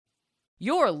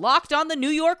You're Locked on the New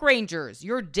York Rangers,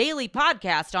 your daily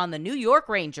podcast on the New York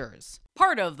Rangers.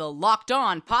 Part of the Locked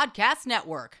On Podcast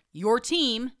Network, your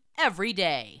team every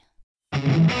day.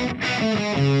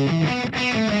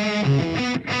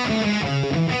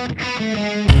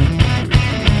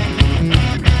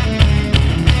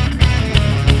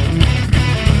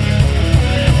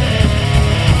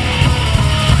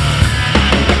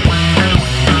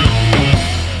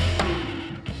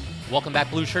 Welcome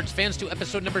back, Blue Shirts fans, to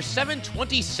episode number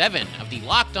 727 of the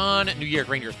Locked On New York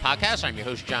Rangers podcast. I'm your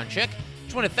host, John Chick.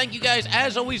 Just want to thank you guys,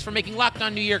 as always, for making Locked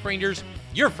On New York Rangers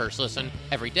your first listen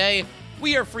every day.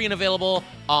 We are free and available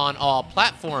on all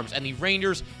platforms, and the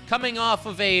Rangers coming off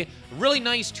of a really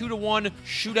nice 2-1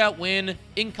 shootout win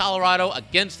in Colorado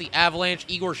against the Avalanche.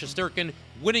 Igor Shesterkin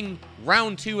winning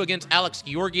round 2 against Alex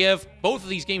Georgiev. Both of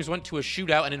these games went to a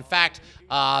shootout, and in fact,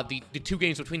 the two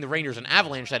games between the Rangers and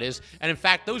Avalanche, that is. And in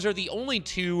fact, those are the only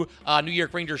two New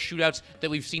York Rangers shootouts that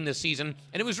we've seen this season.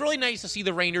 And it was really nice to see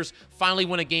the Rangers finally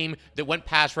win a game that went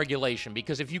past regulation,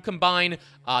 because if you combine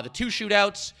the two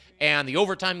shootouts and the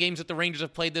overtime games that the Rangers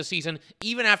have played this season,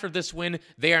 even after this win,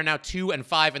 they are now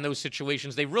 2-5 in those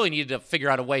situations. They really needed to figure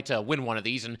out a way to win one of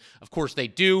these, and of course they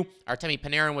do. Artemi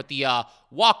Panarin with the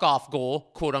walk-off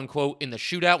goal, quote-unquote, in the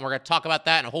shootout. And we're going to talk about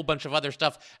that and a whole bunch of other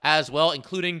stuff as well,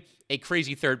 including a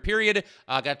crazy third period.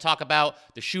 Got to talk about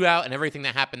the shootout and everything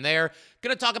that happened there.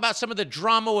 Going to talk about some of the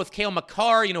drama with Cale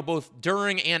Makar, both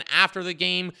during and after the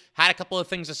game. Had a couple of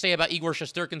things to say about Igor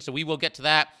Shesterkin, so we will get to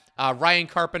that. Ryan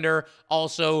Carpenter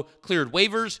also cleared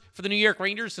waivers for the New York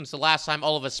Rangers since the last time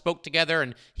all of us spoke together,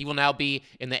 and he will now be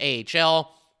in the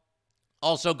AHL.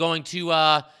 Also going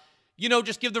to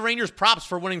just give the Rangers props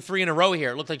for winning 3 in a row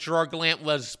here. It looked like Gerard Gallant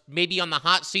was maybe on the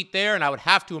hot seat there, and I would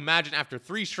have to imagine after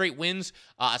 3 straight wins,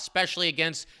 especially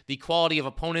against the quality of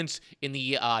opponents in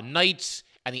the Knights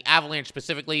and the Avalanche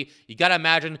specifically, you got to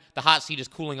imagine the hot seat is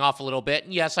cooling off a little bit.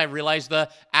 And yes, I realize the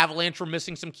Avalanche were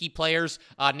missing some key players,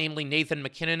 namely Nathan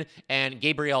MacKinnon and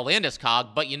Gabriel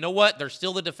Landeskog. But you know what? They're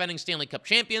still the defending Stanley Cup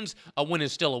champions. A win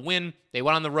is still a win. They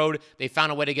went on the road. They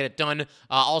found a way to get it done.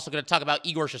 Also going to talk about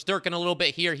Igor Shesterkin a little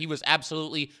bit here. He was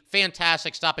absolutely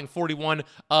fantastic, stopping 41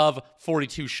 of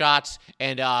 42 shots.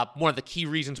 And one of the key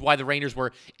reasons why the Rangers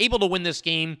were able to win this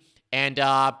game and,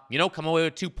 come away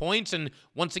with 2 points and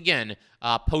once again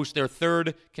post their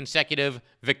third consecutive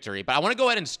victory. But I want to go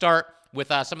ahead and start with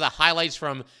some of the highlights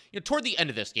from toward the end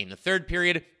of this game. The third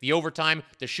period, the overtime,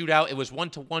 the shootout. It was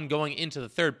 1-1 going into the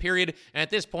third period. And at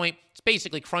this point, it's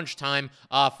basically crunch time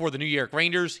for the New York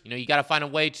Rangers. You got to find a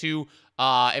way to,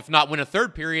 if not win a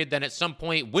third period, then at some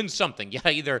point win something. You got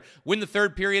to either win the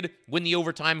third period, win the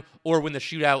overtime, or win the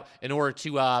shootout in order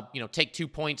to, take 2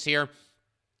 points here.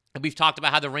 And we've talked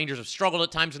about how the Rangers have struggled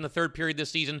at times in the third period this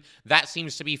season. That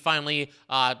seems to be finally,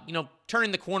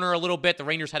 turning the corner a little bit. The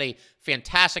Rangers had a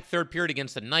fantastic third period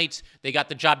against the Knights. They got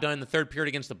the job done in the third period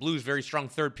against the Blues. Very strong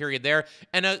third period there.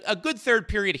 And a good third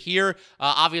period here.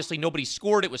 Obviously, nobody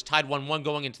scored. It was tied 1-1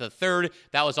 going into the third.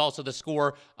 That was also the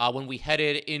score when we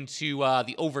headed into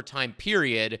the overtime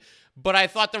period. But I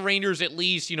thought the Rangers, at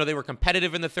least, they were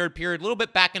competitive in the third period, a little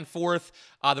bit back and forth.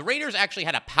 The Rangers actually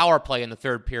had a power play in the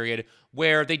third period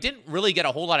where they didn't really get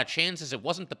a whole lot of chances. It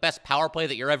wasn't the best power play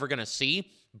that you're ever going to see.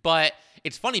 But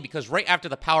it's funny because right after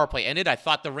the power play ended, I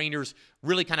thought the Rangers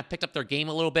really kind of picked up their game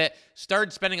a little bit,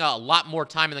 started spending a lot more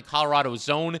time in the Colorado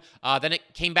zone. Then it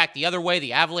came back the other way.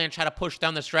 The Avalanche had a push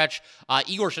down the stretch.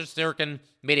 Igor Shesterkin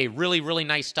made a really, really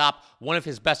nice stop, one of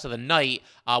his best of the night,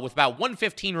 with about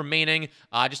 1:15 remaining.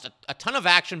 Just a ton of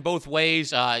action both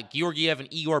ways. Georgiev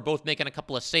and Igor both making a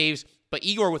couple of saves. But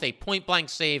Igor with a point-blank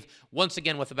save, once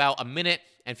again with about a minute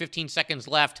and 15 seconds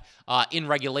left in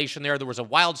regulation there. There was a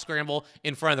wild scramble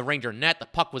in front of the Ranger net. The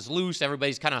puck was loose.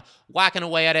 Everybody's kind of whacking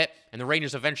away at it, and the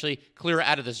Rangers eventually clear it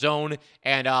out of the zone.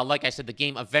 And like I said, the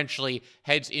game eventually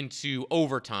heads into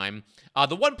overtime.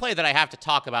 The one play that I have to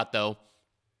talk about, though,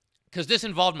 because this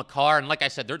involved Makar, and like I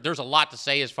said, there's a lot to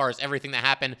say as far as everything that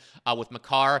happened with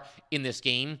Makar in this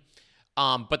game.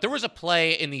 But there was a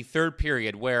play in the third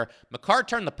period where Makar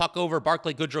turned the puck over.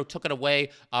 Barclay Goodrow took it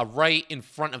away right in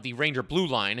front of the Ranger blue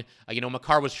line.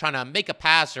 Makar was trying to make a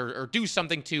pass or do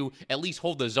something to at least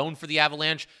hold the zone for the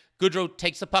Avalanche. Goodrow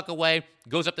takes the puck away,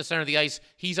 goes up the center of the ice.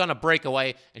 He's on a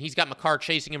breakaway, and he's got Makar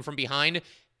chasing him from behind.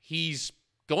 He's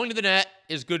going to the net,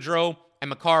 is Goodrow, and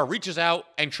Makar reaches out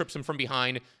and trips him from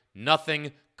behind.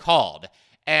 Nothing called.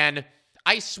 And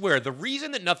I swear, the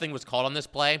reason that nothing was called on this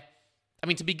play,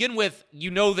 to begin with,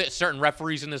 that certain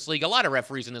referees in this league, a lot of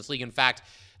referees in this league, in fact,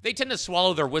 they tend to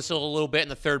swallow their whistle a little bit in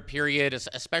the third period,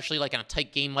 especially like in a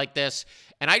tight game like this.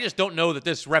 And I just don't know that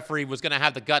this referee was going to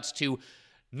have the guts to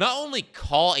not only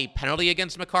call a penalty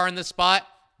against Makar in this spot,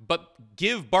 but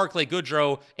give Barclay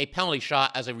Goodrow a penalty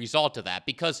shot as a result of that,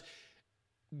 because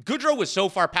Goodrow was so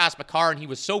far past Makar, and he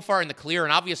was so far in the clear,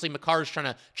 and obviously Makar is trying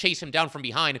to chase him down from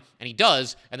behind, and he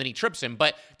does, and then he trips him.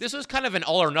 But this was kind of an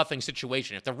all-or-nothing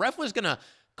situation. If the ref was going to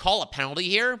call a penalty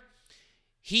here,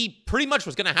 he pretty much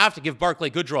was going to have to give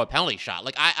Barclay Goodrow a penalty shot.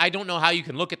 Like, I don't know how you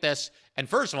can look at this and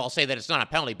first of all say that it's not a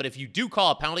penalty, but if you do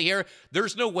call a penalty here,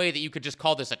 there's no way that you could just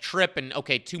call this a trip and,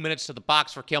 okay, 2 minutes to the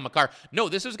box for Cale Makar. No,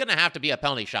 this is going to have to be a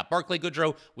penalty shot. Barclay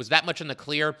Goodrow was that much in the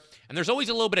clear, and there's always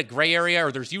a little bit of gray area,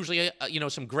 or there's usually,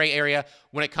 some gray area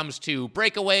when it comes to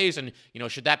breakaways, and,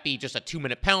 should that be just a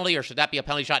 2-minute penalty, or should that be a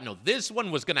penalty shot? No, this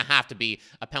one was going to have to be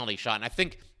a penalty shot, and I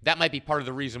think that might be part of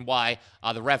the reason why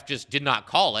the ref just did not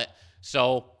call it.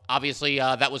 So, obviously,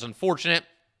 that was unfortunate.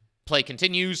 Play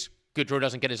continues. Goodrow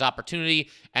doesn't get his opportunity,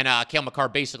 and Cale Makar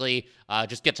basically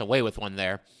just gets away with one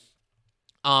there.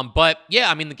 But,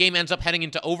 yeah, the game ends up heading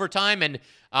into overtime, and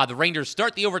the Rangers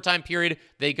start the overtime period.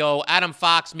 They go Adam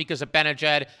Fox, Mika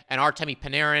Zibanejad, and Artemi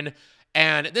Panarin.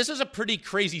 And this is a pretty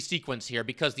crazy sequence here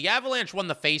because the Avalanche won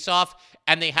the faceoff,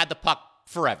 and they had the puck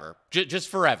forever, just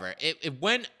forever. It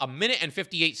went 1 minute and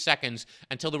 58 seconds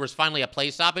until there was finally a play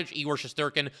stoppage. Igor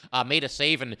Shesterkin made a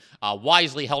save and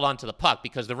wisely held on to the puck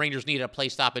because the Rangers needed a play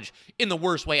stoppage in the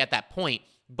worst way at that point.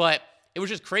 But it was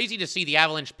just crazy to see the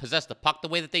Avalanche possess the puck the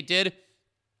way that they did.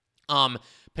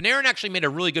 Panarin actually made a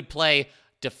really good play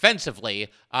defensively.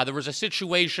 There was a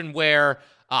situation where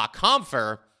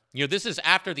Compher, this is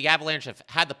after the Avalanche have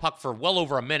had the puck for well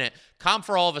over a minute.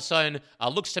 Compher all of a sudden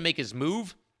looks to make his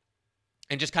move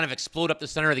and just kind of explode up the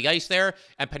center of the ice there.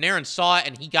 And Panarin saw it,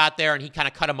 and he got there, and he kind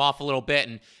of cut him off a little bit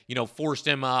and, forced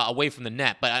him away from the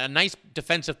net. But a nice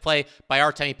defensive play by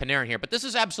Artemi Panarin here. But this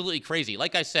is absolutely crazy.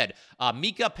 Like I said,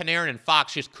 Mika, Panarin, and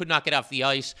Fox just could not get off the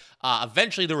ice.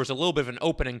 Eventually, there was a little bit of an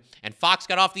opening, and Fox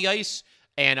got off the ice,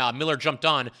 and Miller jumped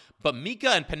on. But Mika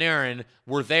and Panarin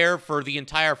were there for the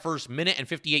entire first minute and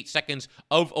 58 seconds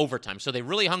of overtime. So they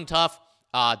really hung tough.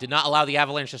 Did not allow the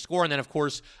Avalanche to score. And then, of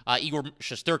course, Igor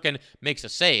Shesterkin makes a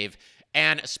save.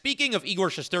 And speaking of Igor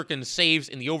Shesterkin's saves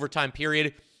in the overtime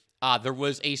period, there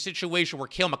was a situation where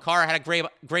Cale Makar had a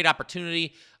great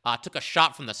opportunity, took a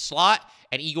shot from the slot,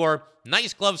 and Igor,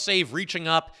 nice glove save, reaching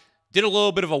up, did a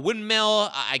little bit of a windmill,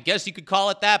 I guess you could call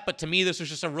it that, but to me, this was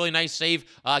just a really nice save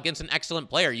against an excellent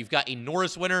player. You've got a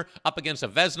Norris winner up against a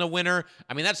Vezina winner.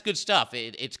 That's good stuff.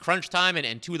 It's crunch time,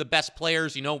 and two of the best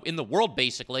players, in the world,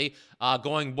 basically,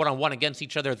 going one-on-one against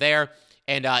each other there.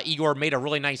 And Igor made a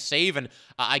really nice save, and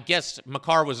I guess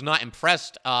Makar was not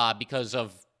impressed because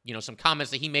of, some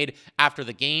comments that he made after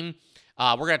the game.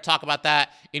 We're going to talk about that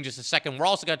in just a second. We're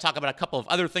also going to talk about a couple of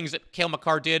other things that Cale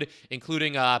Makar did,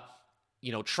 including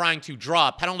trying to draw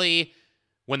a penalty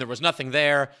when there was nothing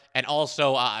there, and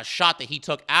also a shot that he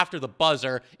took after the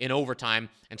buzzer in overtime,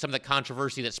 and some of the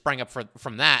controversy that sprang up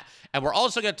from that. And we're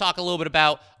also going to talk a little bit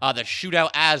about the shootout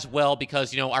as well,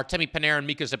 because, Artemi Panarin,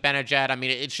 Mika Zibanejad,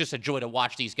 it's just a joy to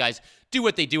watch these guys do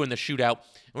what they do in the shootout.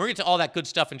 And we're going to get to all that good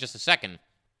stuff in just a second.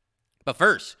 But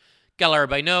first, gotta let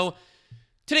everybody know,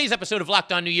 today's episode of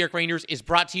Locked On New York Rangers is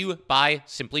brought to you by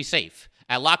Simply Safe.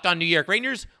 At Locked On New York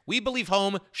Rangers, we believe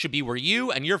home should be where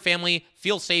you and your family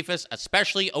feel safest,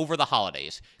 especially over the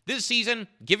holidays. This season,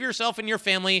 give yourself and your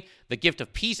family the gift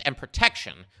of peace and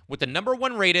protection with the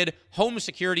 #1 rated home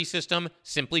security system,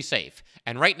 Simply Safe.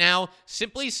 And right now,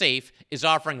 Simply Safe is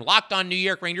offering Locked On New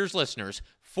York Rangers listeners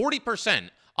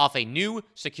 40% off a new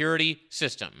security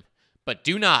system. But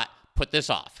do not put this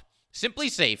off. Simply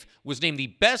Safe was named the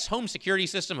best home security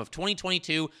system of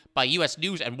 2022 by U.S.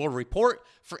 News and World Report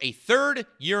for a third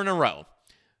year in a row.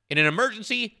 In an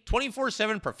emergency,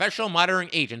 24/7 professional monitoring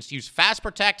agents use Fast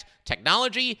Protect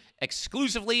technology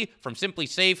exclusively from Simply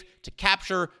Safe to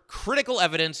capture critical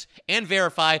evidence and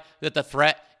verify that the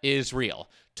threat is real.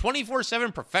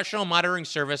 24/7 professional monitoring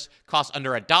service costs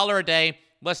under $1 a day,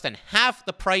 less than half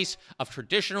the price of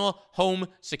traditional home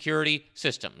security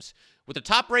systems. With the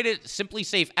top-rated Simply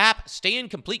Safe app, stay in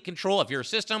complete control of your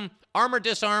system, arm or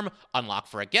disarm, unlock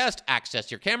for a guest,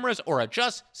 access your cameras, or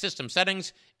adjust system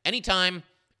settings anytime,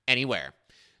 anywhere.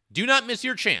 Do not miss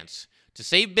your chance to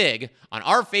save big on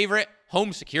our favorite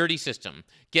home security system.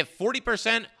 Get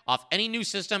 40% off any new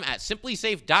system at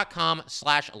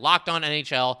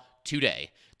simplysafe.com/LockedOnNHL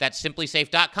today. That's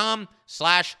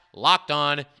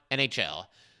simplysafe.com/LockedOnNHL.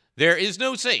 There is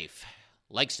no safe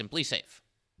like Simply Safe.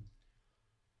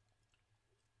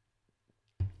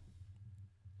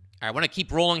 All right, I want to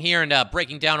keep rolling here and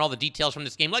breaking down all the details from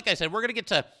this game. Like I said, we're going to get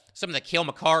to some of the Cale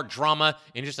Makar drama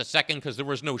in just a second because there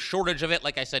was no shortage of it,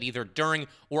 like I said, either during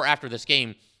or after this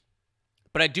game.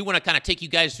 But I do want to kind of take you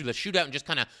guys through the shootout and just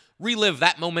kind of relive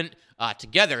that moment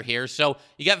together here. So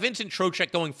you got Vincent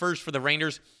Trocheck going first for the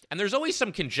Rangers, and there's always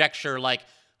some conjecture like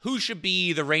who should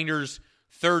be the Rangers'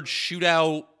 third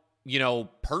shootout,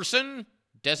 person?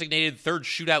 Designated third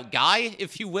shootout guy,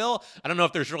 if you will. I don't know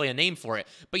if there's really a name for it,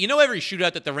 but every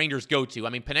shootout that the Rangers go to.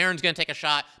 I mean, Panarin's going to take a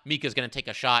shot. Mika's going to take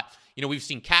a shot. We've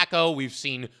seen Kakko, we've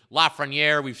seen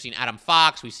Lafreniere, we've seen Adam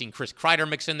Fox, we've seen Chris Kreider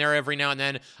mix in there every now and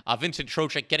then. Vincent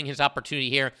Trocheck getting his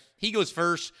opportunity here. He goes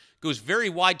first, goes very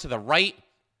wide to the right,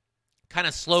 kind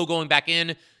of slow going back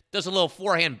in, does a little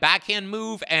forehand backhand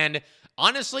move, and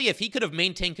honestly, if he could have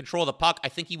maintained control of the puck, I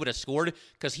think he would have scored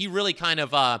because he really kind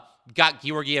of got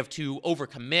Georgiev to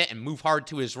overcommit and move hard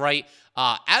to his right.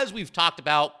 As we've talked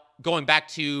about, going back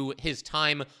to his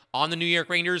time on the New York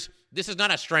Rangers, this is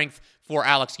not a strength for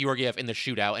Alex Georgiev in the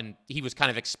shootout, and he was kind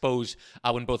of exposed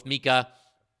when both Mika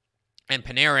and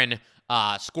Panarin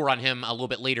score on him a little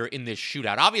bit later in this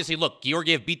shootout. Obviously, look,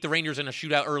 Georgiev beat the Rangers in a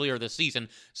shootout earlier this season.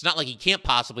 It's not like he can't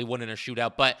possibly win in a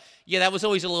shootout, but yeah, that was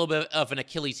always a little bit of an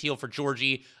Achilles heel for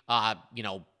Georgie,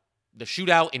 the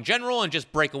shootout in general and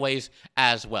just breakaways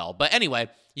as well. But anyway,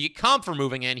 you get Compher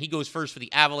moving in. He goes first for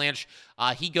the Avalanche.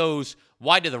 He goes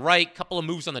wide to the right, couple of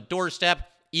moves on the doorstep.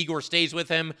 Igor stays with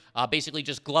him, basically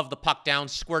just gloved the puck down,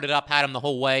 squirted up, had him the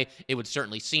whole way, it would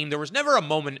certainly seem. There was never a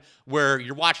moment where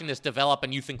you're watching this develop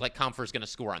and you think like Compher is going to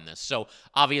score on this. So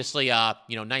obviously,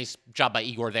 nice job by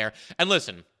Igor there. And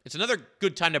listen, it's another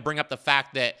good time to bring up the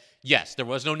fact that, yes, there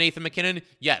was no Nathan MacKinnon.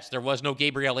 Yes, there was no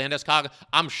Gabriel Landeskog.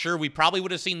 I'm sure we probably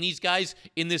would have seen these guys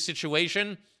in this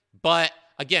situation, but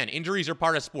again, injuries are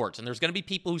part of sports, and there's going to be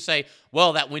people who say,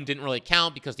 well, that win didn't really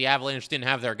count because the Avalanche didn't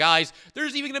have their guys.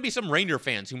 There's even going to be some Ranger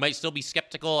fans who might still be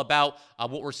skeptical about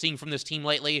what we're seeing from this team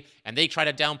lately, and they try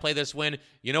to downplay this win.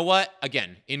 You know what?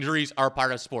 Again, injuries are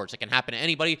part of sports. It can happen to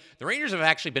anybody. The Rangers have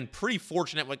actually been pretty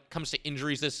fortunate when it comes to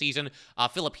injuries this season.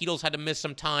 Philip Hedl's had to miss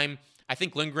some time. I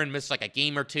think Lindgren missed like a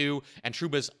game or two, and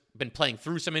Trouba's been playing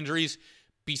through some injuries.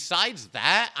 Besides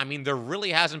that, I mean, there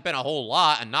really hasn't been a whole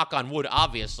lot, and knock on wood,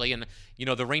 obviously, and,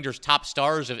 the Rangers' top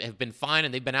stars have been fine,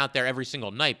 and they've been out there every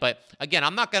single night. But, again,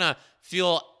 I'm not going to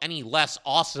feel any less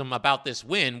awesome about this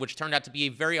win, which turned out to be a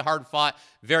very hard-fought,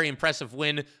 very impressive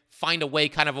win, find a way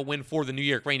kind of a win for the New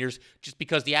York Rangers, just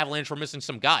because the Avalanche were missing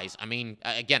some guys. I mean,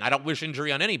 again, I don't wish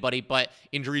injury on anybody, but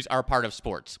injuries are part of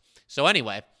sports. So,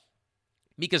 anyway,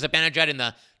 Mika Zibanejad in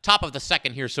the top of the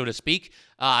second here, so to speak.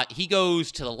 He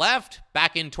goes to the left,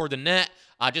 back in toward the net,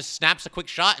 just snaps a quick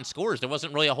shot and scores. There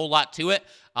wasn't really a whole lot to it.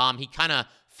 He kind of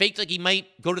faked like he might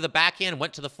go to the backhand,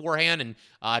 went to the forehand,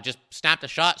 and just snapped a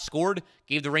shot, scored,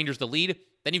 gave the Rangers the lead.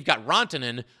 Then you've got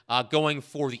Rantanen going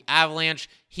for the Avalanche.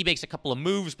 He makes a couple of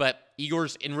moves, but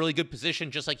Igor's in really good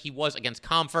position, just like he was against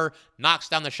Compher, knocks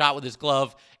down the shot with his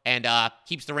glove, and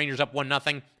keeps the Rangers up 1-0.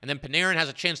 And then Panarin has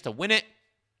a chance to win it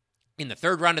in the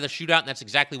third round of the shootout, and that's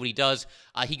exactly what he does.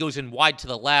 He goes in wide to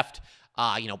the left,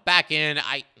 back in.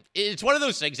 It's one of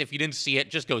those things, if you didn't see it,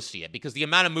 just go see it, because the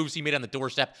amount of moves he made on the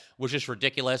doorstep was just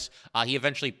ridiculous. He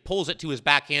eventually pulls it to his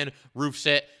backhand, roofs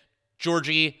it.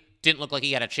 Georgie didn't look like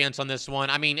he had a chance on this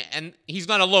one. I mean, and he's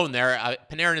not alone there.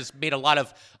 Panarin has made a lot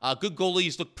of good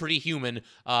goalies look pretty human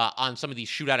on some of these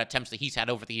shootout attempts that he's had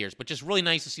over the years. But just really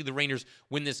nice to see the Rangers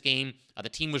win this game. The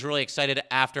team was really excited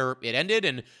after it ended.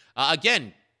 And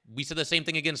again, we said the same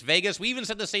thing against Vegas. We even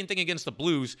said the same thing against the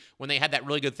Blues when they had that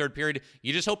really good third period.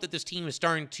 You just hope that this team is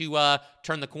starting to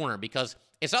turn the corner, because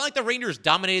it's not like the Rangers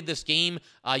dominated this game.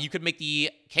 You could make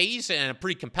the case, and a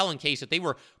pretty compelling case, that they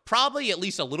were probably at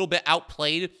least a little bit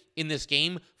outplayed in this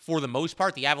game for the most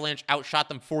part. The Avalanche outshot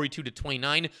them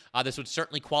 42-29. This would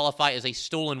certainly qualify as a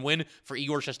stolen win for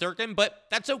Igor Shesterkin, but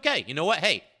that's okay. You know what?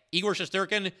 Hey, Igor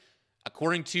Shesterkin,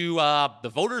 according to the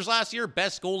voters last year,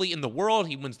 best goalie in the world.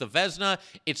 He wins the Vezina.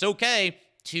 It's okay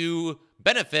to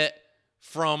benefit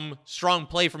from strong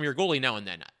play from your goalie now and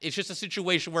then. It's just a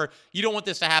situation where you don't want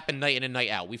this to happen night in and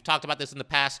night out. We've talked about this in the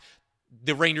past.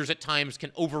 The Rangers at times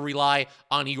can over-rely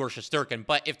on Igor Shesterkin.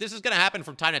 But if this is going to happen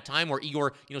from time to time where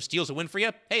Igor, steals a win for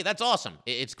you, hey, that's awesome.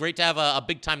 It's great to have a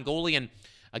big-time goalie. And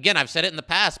again, I've said it in the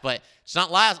past, but it's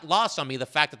not lost on me the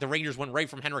fact that the Rangers went right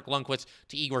from Henrik Lundqvist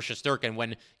to Igor Shesterkin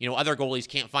when, other goalies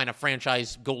can't find a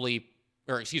franchise goalie,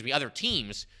 other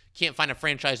teams can't find a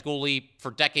franchise goalie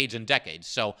for decades and decades.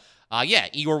 So,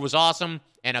 Igor was awesome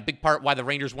and a big part why the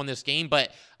Rangers won this game.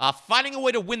 But finding a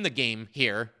way to win the game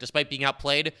here, despite being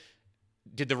outplayed,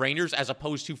 did the Rangers, as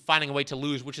opposed to finding a way to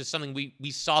lose, which is something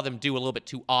we saw them do a little bit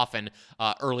too often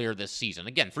earlier this season.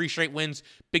 Again, 3 straight wins,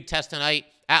 big test tonight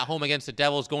at home against the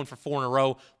Devils, going for 4 in a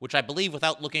row, which I believe,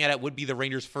 without looking at it, would be the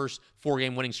Rangers' first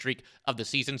 4-game winning streak of the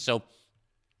season. So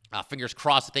fingers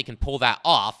crossed that they can pull that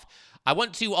off. I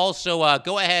want to also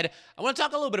go ahead. I want to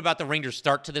talk a little bit about the Rangers'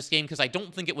 start to this game because I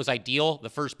don't think it was ideal, the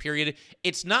first period.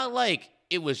 It's not like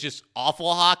it was just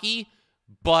awful hockey,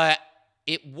 but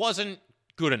it wasn't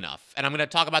good enough. And I'm going to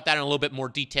talk about that in a little bit more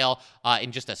detail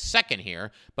in just a second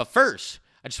here. But first,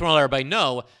 I just want to let everybody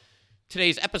know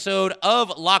today's episode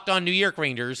of Locked On New York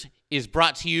Rangers is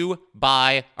brought to you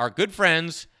by our good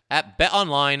friends at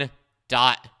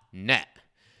BetOnline.net.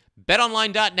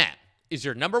 BetOnline.net is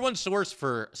your number one source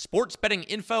for sports betting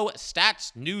info,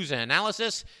 stats, news, and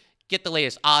analysis. Get the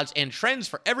latest odds and trends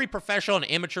for every professional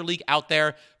and amateur league out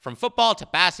there, from football to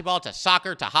basketball to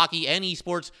soccer to hockey and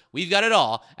esports. We've got it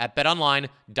all at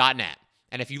BetOnline.net.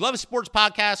 And if you love sports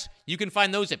podcasts, you can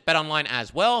find those at BetOnline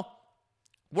as well.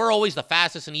 We're always the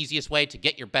fastest and easiest way to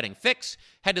get your betting fix.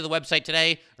 Head to the website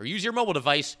today or use your mobile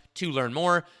device to learn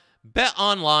more.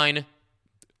 BetOnline,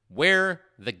 where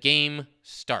the game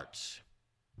starts.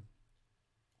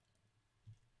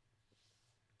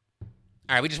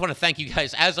 All right, we just want to thank you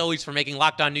guys, as always, for making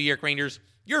Locked On New York Rangers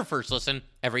your first listen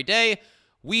every day.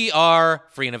 We are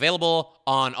free and available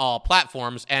on all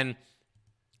platforms. And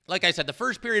like I said, the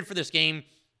first period for this game,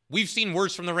 we've seen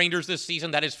worse from the Rangers this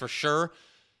season, that is for sure.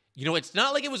 You know, it's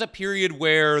not like it was a period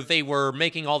where they were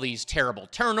making all these terrible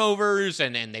turnovers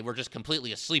and they were just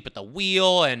completely asleep at the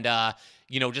wheel and,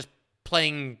 just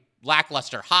playing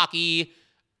lackluster hockey.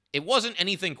 It wasn't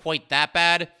anything quite that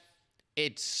bad.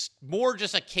 It's more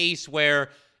just a case where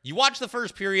you watch the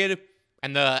first period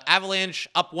and the Avalanche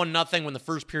up 1-0 when the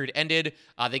first period ended.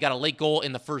 They got a late goal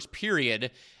in the first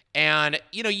period. And,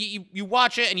 you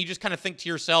watch it and you just kind of think to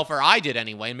yourself, or I did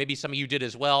anyway, and maybe some of you did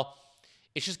as well.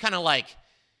 It's just kind of like,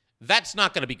 that's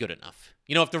not going to be good enough.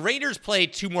 If the Rangers play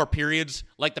two more periods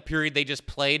like the period they just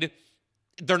played,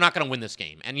 they're not going to win this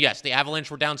game. And yes, the Avalanche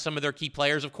were down some of their key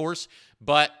players, of course,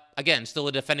 but again, still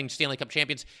a defending Stanley Cup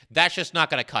champions. That's just not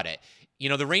going to cut it.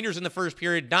 The Rangers in the first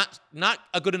period, not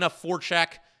a good enough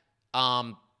forecheck,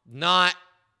 not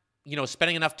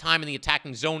spending enough time in the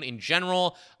attacking zone in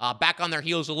general, back on their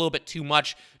heels a little bit too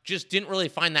much, just didn't really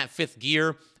find that fifth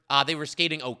gear. They were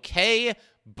skating okay,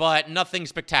 but nothing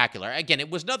spectacular. Again, it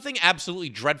was nothing absolutely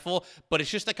dreadful, but it's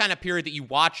just the kind of period that you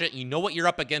watch it, you know what you're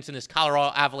up against in this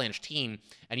Colorado Avalanche team,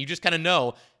 and you just kind of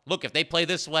know, look, if they play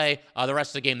this way, the rest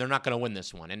of the game, they're not going to win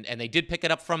this one. And they did pick it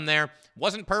up from there.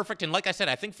 Wasn't perfect, and like I said,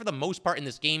 I think for the most part in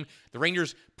this game, the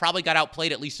Rangers probably got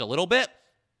outplayed at least a little bit,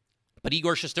 but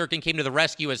Igor Shesterkin came to the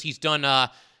rescue as he's done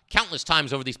countless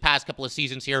times over these past couple of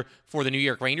seasons here for the New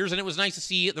York Rangers, and it was nice to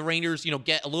see the Rangers,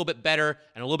 get a little bit better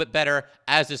and a little bit better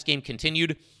as this game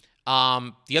continued.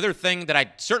 The other thing that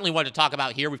I certainly wanted to talk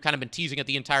about here, we've kind of been teasing it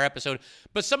the entire episode,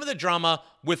 but some of the drama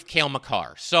with Cale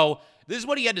Makar. So this is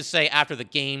what he had to say after the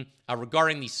game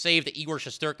regarding the save that Igor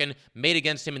Shesterkin made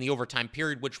against him in the overtime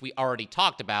period, which we already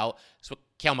talked about. That's what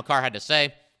Cale Makar had to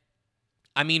say.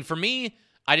 I mean, for me,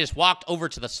 I just walked over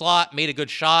to the slot, made a good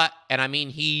shot, and I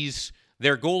mean,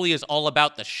 their goalie is all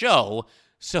about the show,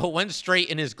 so it went straight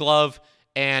in his glove,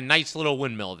 and nice little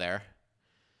windmill there.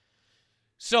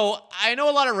 So I know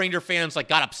a lot of Ranger fans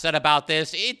got upset about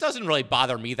this. It doesn't really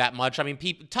bother me that much. I mean,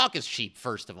 talk is cheap,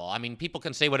 first of all. I mean, people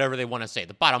can say whatever they want to say.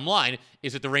 The bottom line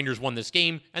is that the Rangers won this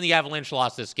game, and the Avalanche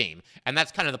lost this game. And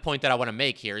that's kind of the point that I want to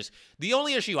make here is the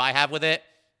only issue I have with it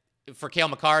for Cale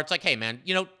Makar, it's like, hey, man,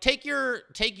 take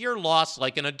your loss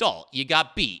like an adult. You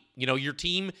got beat. Your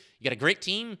team, you got a great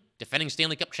team, defending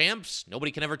Stanley Cup champs.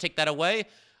 Nobody can ever take that away.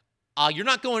 You're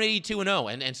not going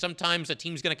 82-0, and sometimes a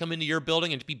team's going to come into your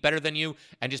building and be better than you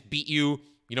and just beat you,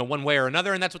 one way or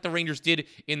another, and that's what the Rangers did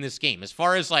in this game. As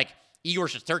far as, Igor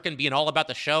Shesterkin being all about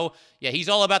the show, yeah, he's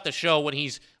all about the show when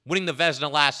he's winning the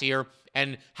Vezina last year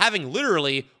and having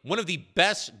literally one of the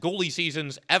best goalie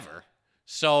seasons ever.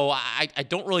 So I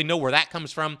don't really know where that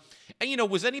comes from. And,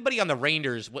 was anybody on the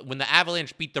Rangers, when the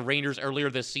Avalanche beat the Rangers earlier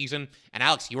this season, and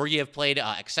Alex Georgiev played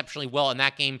exceptionally well in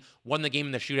that game, won the game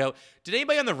in the shootout, did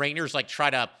anybody on the Rangers, try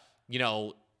to,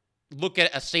 look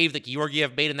at a save that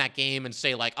Georgiev made in that game and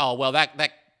say, oh, well,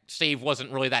 that save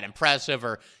wasn't really that impressive,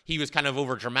 or he was kind of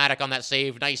over dramatic on that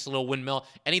save, nice little windmill,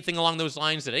 anything along those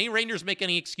lines? Did any Rangers make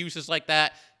any excuses like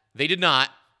that? They did not.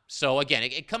 So again,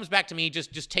 it comes back to me,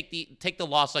 just take the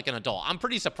loss like an adult. I'm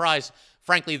pretty surprised,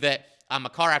 frankly, that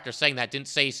Makar, after saying that, didn't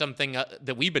say something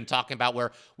that we've been talking about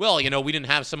where, well, we didn't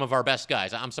have some of our best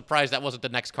guys. I'm surprised that wasn't the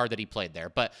next card that he played there.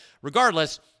 But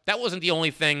regardless, that wasn't the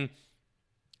only thing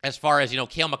as far as,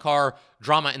 Cale Makar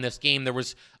drama in this game. There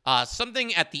was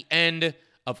something at the end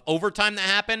of overtime that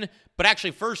happened. But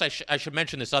actually, first, I should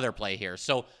mention this other play here.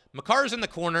 So Makar's in the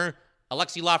corner.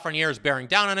 Alexis Lafreniere is bearing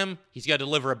down on him. He's got to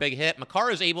deliver a big hit.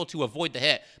 Makar is able to avoid the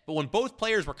hit. But when both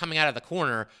players were coming out of the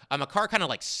corner, Makar kind of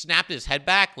like snapped his head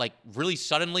back like really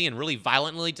suddenly and really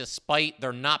violently, despite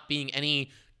there not being any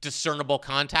discernible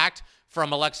contact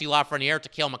from Alexis Lafreniere to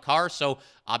Cale Makar. So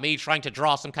maybe trying to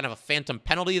draw some kind of a phantom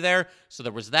penalty there. So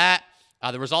there was that.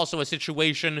 There was also a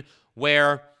situation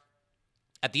where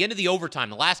at the end of the overtime,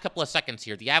 the last couple of seconds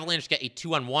here, the Avalanche get a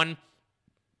 2-on-1,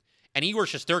 and Igor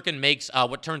Shesterkin makes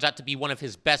what turns out to be one of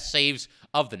his best saves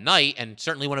of the night, and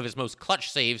certainly one of his most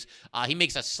clutch saves. He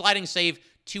makes a sliding save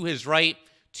to his right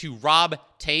to Rob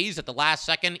Taze at the last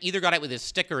second. Either got it with his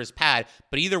stick or his pad,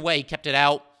 but either way, he kept it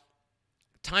out.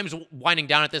 Time's winding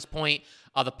down at this point.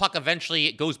 The puck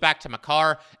eventually goes back to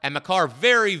Makar, and Makar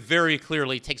very, very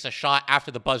clearly takes a shot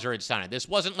after the buzzer had sounded. This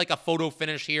wasn't like a photo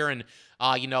finish here, and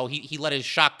he let his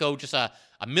shot go just a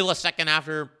millisecond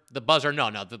after the buzzer.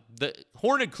 No, the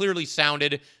horn had clearly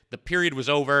sounded. The period was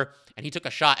over, and he took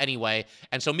a shot anyway.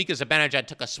 And so Mika Zibanejad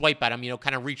took a swipe at him,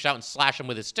 kind of reached out and slashed him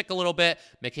with his stick a little bit.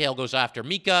 Mikhail goes after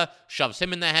Mika, shoves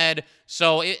him in the head.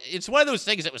 So it's one of those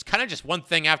things that was kind of just one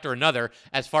thing after another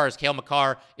as far as Cale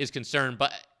Makar is concerned.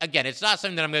 But again, it's not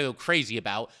something that I'm going to go crazy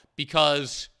about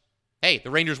because, hey,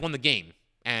 the Rangers won the game.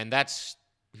 And that's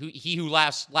he who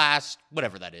laughs last,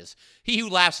 whatever that is. He who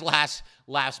laughs last,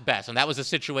 laughs best. And that was the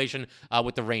situation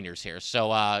with the Rangers here. So,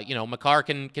 Makar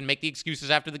can make the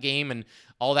excuses after the game and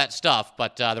all that stuff.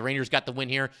 But the Rangers got the win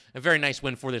here. A very nice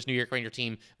win for this New York Ranger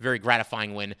team. Very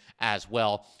gratifying win as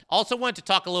well. Also wanted to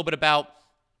talk a little bit about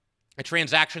a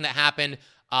transaction that happened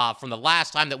from the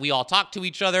last time that we all talked to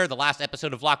each other, the last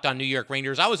episode of Locked On New York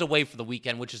Rangers. I was away for the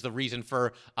weekend, which is the reason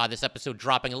for this episode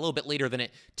dropping a little bit later than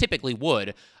it typically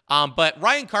would. But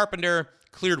Ryan Carpenter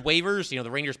cleared waivers. The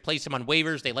Rangers placed him on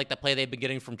waivers. They like the play they've been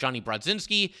getting from Johnny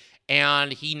Brodzinski,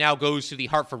 and he now goes to the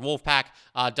Hartford Wolfpack,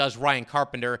 does Ryan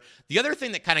Carpenter. The other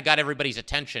thing that kind of got everybody's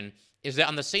attention is that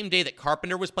on the same day that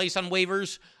Carpenter was placed on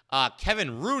waivers,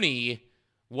 Kevin Rooney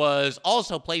was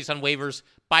also placed on waivers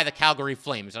by the Calgary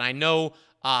Flames. And I know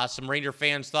some Ranger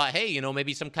fans thought, hey,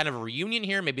 maybe some kind of a reunion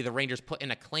here. Maybe the Rangers put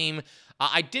in a claim.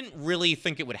 I didn't really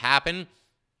think it would happen.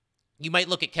 You might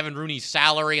look at Kevin Rooney's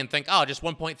salary and think, oh, just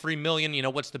 $1.3 million,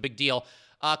 what's the big deal?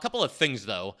 A couple of things,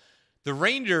 though. The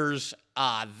Rangers,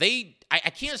 I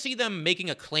can't see them making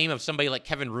a claim of somebody like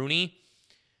Kevin Rooney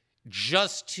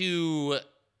just to,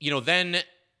 then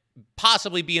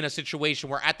possibly be in a situation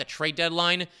where at the trade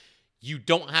deadline, you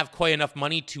don't have quite enough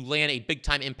money to land a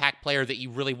big-time impact player that you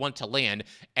really want to land.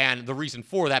 And the reason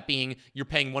for that being you're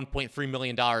paying $1.3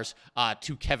 million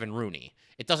to Kevin Rooney.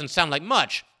 It doesn't sound like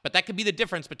much, but that could be the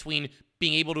difference between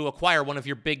being able to acquire one of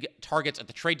your big targets at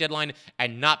the trade deadline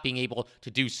and not being able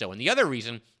to do so. And the other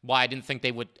reason why I didn't think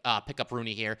they would pick up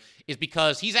Rooney here is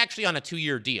because he's actually on a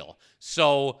 2-year deal.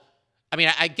 So,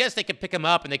 I guess they could pick him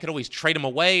up and they could always trade him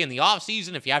away in the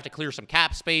offseason if you have to clear some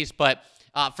cap space, but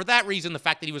for that reason, the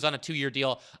fact that he was on a 2-year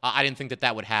deal, I didn't think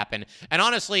that would happen. And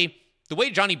honestly, the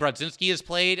way Johnny Brodzinski has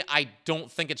played, I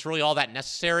don't think it's really all that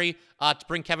necessary to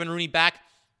bring Kevin Rooney back,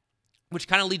 which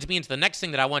kind of leads me into the next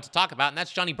thing that I want to talk about, and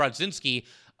that's Johnny Brodzinski.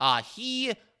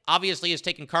 He obviously has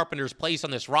taken Carpenter's place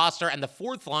on this roster, and the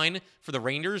fourth line for the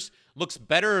Rangers looks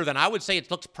better than I would say it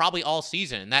looks probably all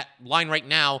season. And that line right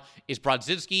now is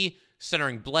Brodzinski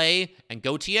centering Blais and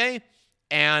Gauthier.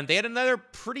 And they had another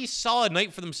pretty solid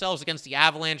night for themselves against the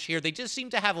Avalanche here. They just seem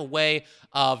to have a way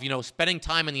of, spending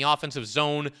time in the offensive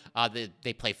zone.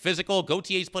 They play physical.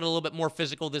 Gauthier's played a little bit more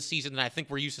physical this season than I think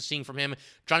we're used to seeing from him.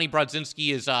 Johnny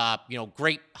Brodzinski is,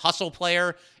 great hustle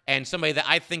player and somebody that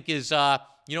I think is,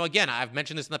 again, I've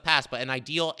mentioned this in the past, but an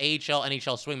ideal AHL,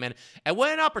 NHL swingman. And what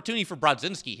an opportunity for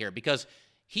Brodzinski here because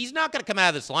he's not going to come out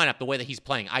of this lineup the way that he's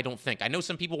playing, I don't think. I know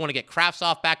some people want to get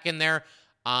Kravtsov back in there.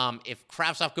 If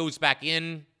Kravtsov goes back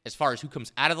in, as far as who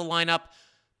comes out of the lineup,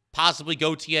 possibly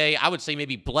Gauthier. I would say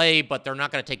maybe Blais, but they're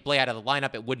not going to take Blais out of the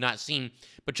lineup, it would not seem.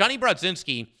 But Johnny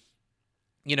Brodzinski,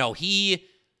 he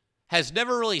has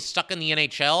never really stuck in the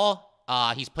NHL.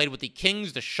 He's played with the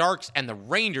Kings, the Sharks, and the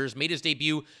Rangers, made his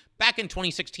debut back in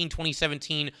 2016,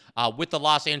 2017 with the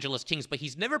Los Angeles Kings, but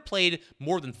he's never played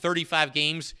more than 35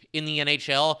 games in the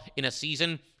NHL in a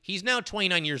season. He's now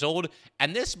 29 years old,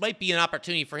 and this might be an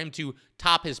opportunity for him to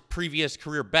top his previous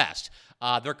career best.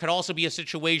 There could also be a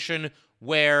situation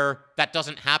where that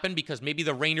doesn't happen because maybe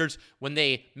the Rangers, when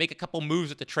they make a couple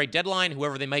moves at the trade deadline,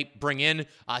 whoever they might bring in,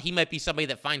 he might be somebody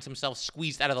that finds himself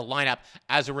squeezed out of the lineup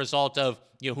as a result of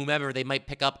whomever they might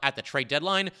pick up at the trade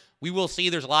deadline. We will see.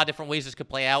 There's a lot of different ways this could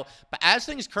play out. But as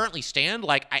things currently stand,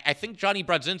 I think Johnny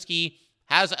Brodzinski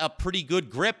has a pretty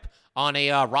good grip on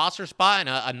a roster spot and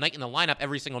a night in the lineup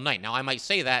every single night. Now, I might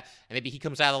say that, and maybe he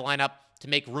comes out of the lineup to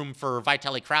make room for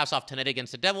Vitaly Kravtsov tonight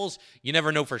against the Devils. You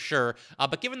never know for sure.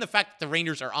 But given the fact that the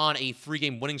Rangers are on a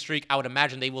 3-game winning streak, I would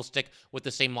imagine they will stick with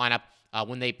the same lineup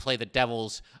when they play the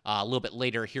Devils a little bit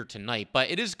later here tonight.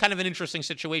 But it is kind of an interesting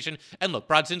situation. And look,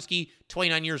 Brodzinski,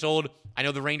 29 years old. I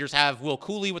know the Rangers have Will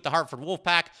Cooley with the Hartford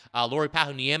Wolfpack. Lauri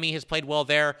Pahuniemi has played well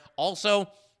there also.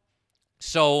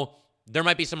 So there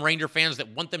might be some Ranger fans that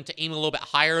want them to aim a little bit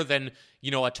higher than, a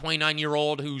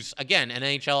 29-year-old who's, again, an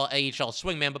NHL, AHL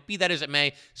swingman. But be that as it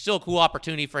may, still a cool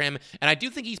opportunity for him. And I do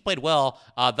think he's played well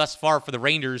thus far for the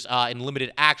Rangers in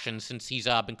limited action since he's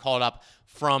been called up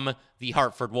from the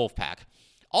Hartford Wolfpack.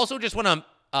 Also, just want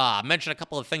to mention a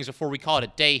couple of things before we call it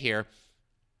a day here.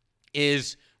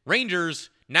 Is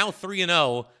Rangers now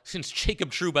 3-0 since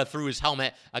Jacob Trouba threw his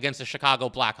helmet against the Chicago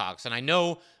Blackhawks. And I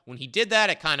know when he did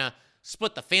that, it kind of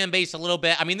split the fan base a little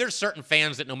bit. I mean, there's certain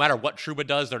fans that no matter what Trouba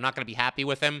does, they're not going to be happy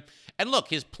with him. And look,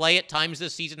 his play at times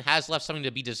this season has left something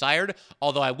to be desired,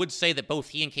 although I would say that both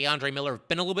he and K'Andre Miller have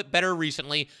been a little bit better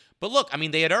recently. But look, I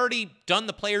mean, they had already done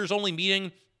the players-only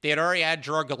meeting. They had already had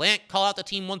Gerard Gallant call out the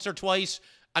team once or twice.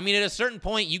 I mean, at a certain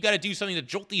point, you got to do something to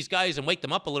jolt these guys and wake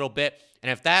them up a little bit.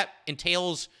 And if that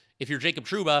entails, if you're Jacob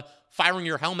Trouba, firing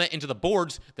your helmet into the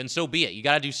boards, then so be it. You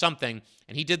got to do something.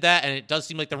 And he did that, and it does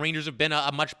seem like the Rangers have been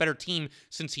a much better team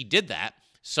since he did that.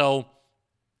 So,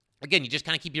 again, you just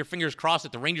kind of keep your fingers crossed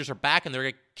that the Rangers are back and they're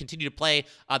going to continue to play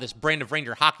this brand of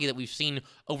Ranger hockey that we've seen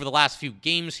over the last few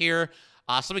games here.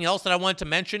 Something else that I wanted to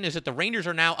mention is that the Rangers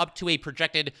are now up to a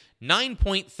projected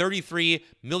 $9.33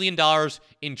 million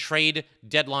in trade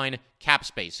deadline cap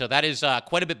space. So that is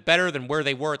quite a bit better than where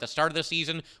they were at the start of the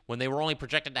season when they were only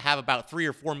projected to have about $3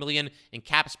 or $4 million in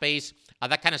cap space.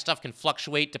 That kind of stuff can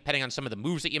fluctuate depending on some of the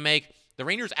moves that you make. The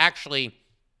Rangers actually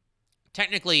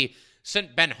technically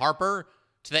sent Ben Harpur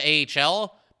to the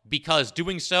AHL because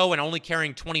doing so and only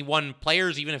carrying 21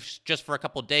 players, even if just for a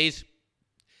couple of days,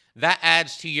 that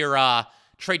adds to your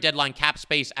trade deadline cap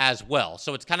space as well.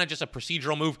 So it's kind of just a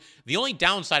procedural move. The only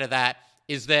downside of that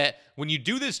is that when you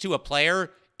do this to a player,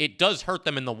 it does hurt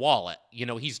them in the wallet.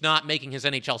 He's not making his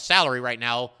NHL salary right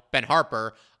now, Ben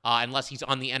Harpur, unless he's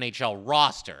on the NHL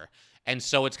roster. And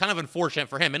so it's kind of unfortunate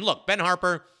for him. And look, Ben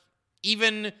Harpur,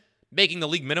 even making the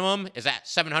league minimum, is at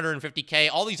 $750K.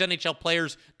 All these NHL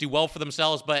players do well for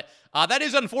themselves, but that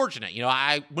is unfortunate.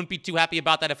 I wouldn't be too happy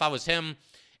about that if I was him.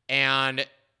 And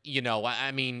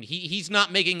I mean, he's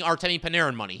not making Artemi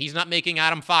Panarin money. He's not making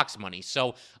Adam Fox money.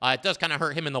 So it does kind of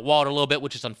hurt him in the wallet a little bit,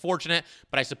 which is unfortunate.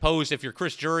 But I suppose if you're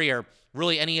Chris Drury or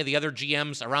really any of the other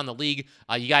GMs around the league,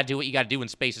 you got to do what you got to do in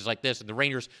spaces like this. And the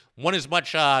Rangers want as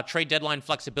much trade deadline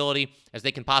flexibility as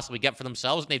they can possibly get for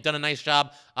themselves. And they've done a nice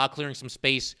job clearing some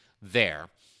space there.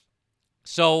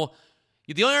 So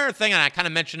the only other thing, and I kind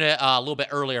of mentioned it a little bit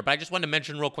earlier, but I just wanted to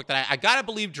mention real quick that I got to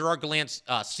believe Gerard Gallant's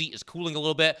seat is cooling a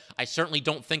little bit. I certainly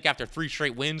don't think after 3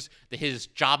 straight wins that his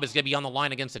job is going to be on the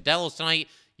line against the Devils tonight.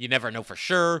 You never know for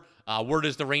sure. Word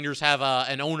is the Rangers have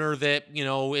an owner that,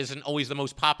 isn't always the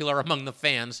most popular among the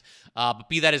fans. But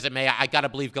be that as it may, I got to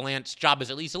believe Gallant's job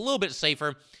is at least a little bit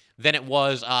safer than it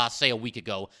was, say, a week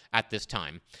ago at this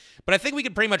time. But I think we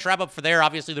can pretty much wrap up for there.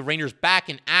 Obviously, the Rangers back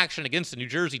in action against the New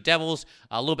Jersey Devils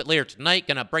a little bit later tonight.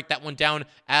 Going to break that one down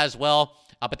as well.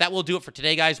 But that will do it for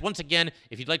today, guys. Once again,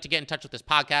 if you'd like to get in touch with this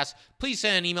podcast, please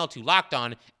send an email to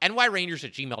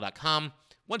lockedonnyrangers@gmail.com.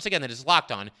 Once again, that is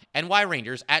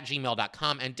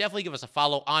lockedonnyrangers@gmail.com. And definitely give us a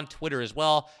follow on Twitter as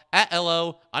well, at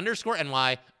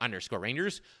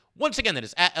 @LO_NY_Rangers. Once again, that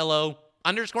is at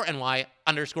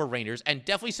 @LO_NY_Rangers. And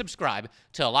definitely subscribe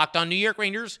to the Locked On New York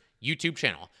Rangers YouTube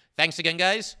channel. Thanks again,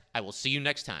 guys. I will see you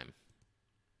next time.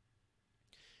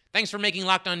 Thanks for making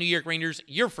Locked On New York Rangers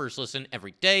your first listen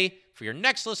every day. For your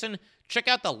next listen, check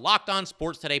out the Locked On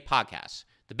Sports Today podcast.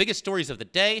 The biggest stories of the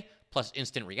day, plus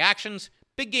instant reactions,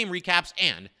 big game recaps,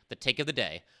 and the take of the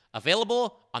day.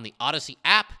 Available on the Odyssey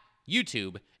app,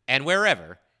 YouTube, and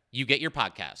wherever you get your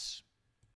podcasts.